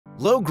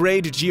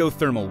Low-grade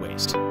geothermal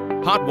waste.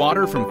 Hot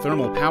water from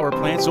thermal power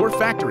plants or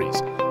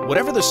factories.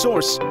 Whatever the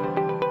source,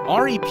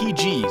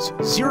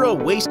 RePG's Zero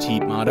Waste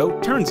Heat motto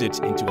turns it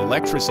into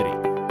electricity.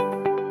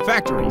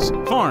 Factories,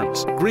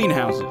 farms,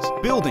 greenhouses,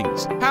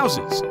 buildings,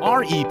 houses.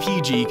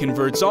 RePG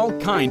converts all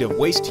kind of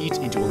waste heat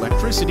into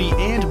electricity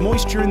and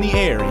moisture in the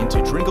air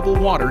into drinkable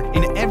water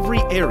in every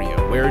area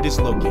where it is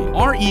located.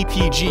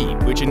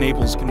 RePG, which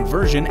enables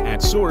conversion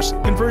at source,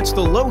 converts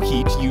the low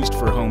heat used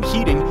for home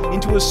heating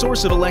into a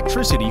source of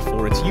electricity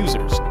for its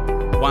users.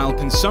 While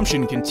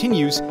consumption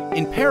continues,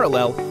 in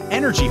parallel,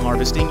 energy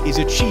harvesting is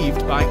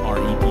achieved by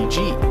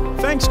RePG.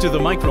 Thanks to the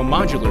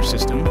micro-modular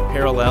system,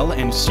 parallel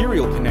and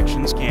serial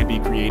connections can be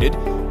created,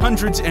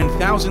 hundreds and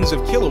thousands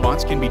of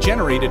kilowatts can be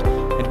generated,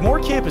 and more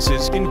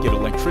campuses can get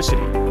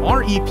electricity.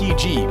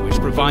 RePG, which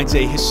provides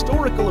a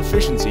historical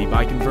efficiency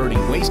by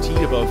converting waste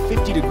heat above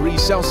 50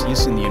 degrees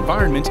Celsius in the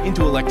environment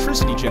into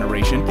electricity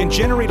generation, can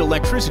generate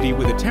electricity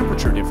with a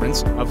temperature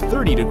difference of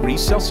 30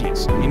 degrees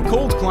Celsius. In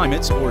cold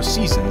climates or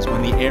seasons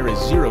when the air is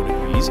 0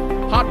 degrees,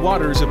 hot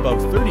waters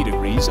above 30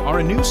 degrees are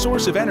a new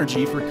source of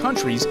energy for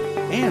countries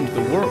and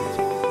the world.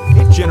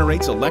 It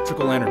generates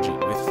electrical energy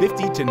with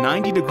 50 to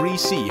 90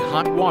 degrees C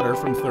hot water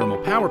from thermal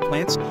power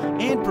plants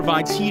and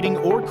provides heating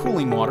or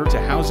cooling water to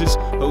houses,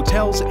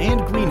 hotels,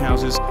 and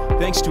greenhouses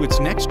thanks to its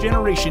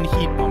next-generation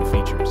heat pump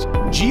features.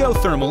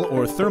 Geothermal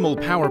or thermal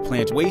power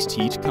plant waste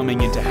heat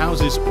coming into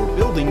houses or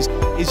buildings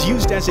is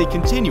used as a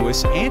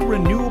continuous and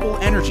renewable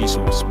energy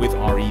source with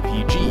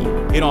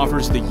RePG. It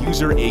offers the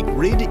user a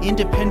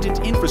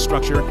grid-independent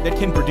infrastructure that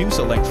can produce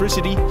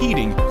electricity,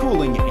 heating,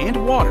 cooling,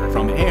 and water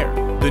from air.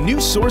 The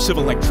new source of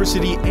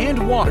electricity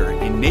and water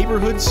in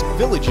neighborhoods,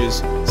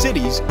 villages,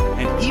 cities,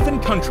 and even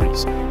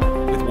countries,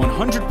 with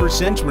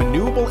 100%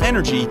 renewable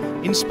energy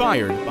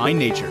inspired by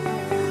nature.